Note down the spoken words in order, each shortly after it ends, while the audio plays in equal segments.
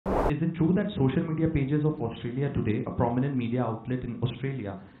Is it true that social media pages of Australia Today, a prominent media outlet in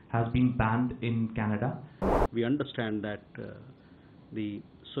Australia, has been banned in Canada? We understand that the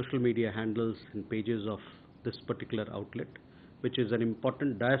social media handles and pages of this particular outlet, which is an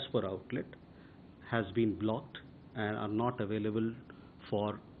important diaspora outlet, has been blocked and are not available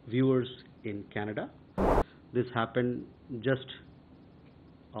for viewers in Canada. This happened just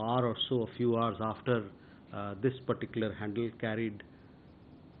a few hours after this particular handle carried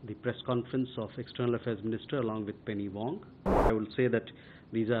the press conference of External Affairs Minister along with Penny Wong. I will say that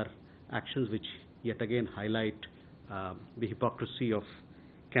these are actions which yet again highlight the hypocrisy of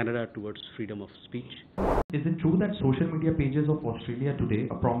Canada towards freedom of speech. Is it true that social media pages of Australia Today,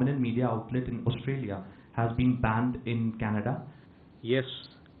 a prominent media outlet in Australia, has been banned in Canada? Yes,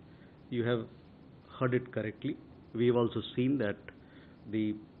 you have heard it correctly. We have also seen that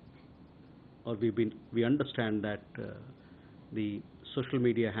we understand that the social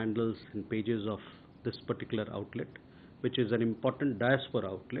media handles and pages of this particular outlet, which is an important diaspora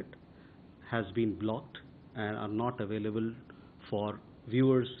outlet, has been blocked and are not available for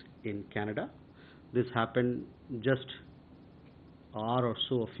viewers in Canada. This happened just a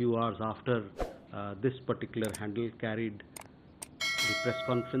few hours after this particular handle carried the press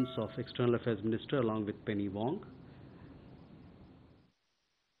conference of External Affairs Minister along with Penny Wong.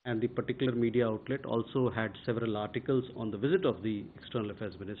 And the particular media outlet also had several articles on the visit of the External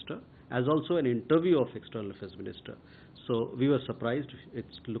Affairs Minister, as also an interview of External Affairs Minister. So we were surprised. It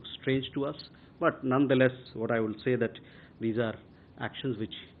looks strange to us, but nonetheless, what I will say that these are actions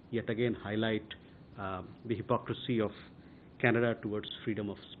which yet again highlight the hypocrisy of Canada towards freedom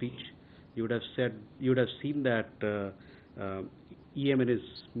of speech. You would have seen that EM in his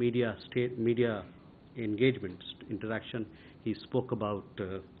media engagement interaction, he spoke about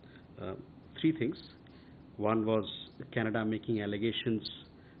three things. One was Canada making allegations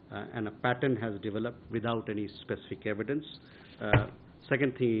and a pattern has developed without any specific evidence.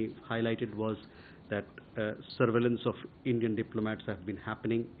 Second thing he highlighted was that surveillance of Indian diplomats have been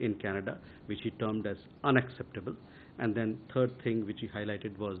happening in Canada, which he termed as unacceptable. And then third thing which he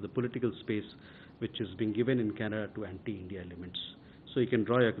highlighted was the political space which is being given in Canada to anti-India elements. So you can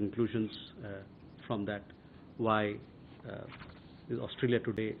draw your conclusions from that why the Australia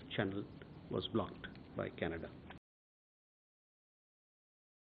Today channel was blocked by Canada.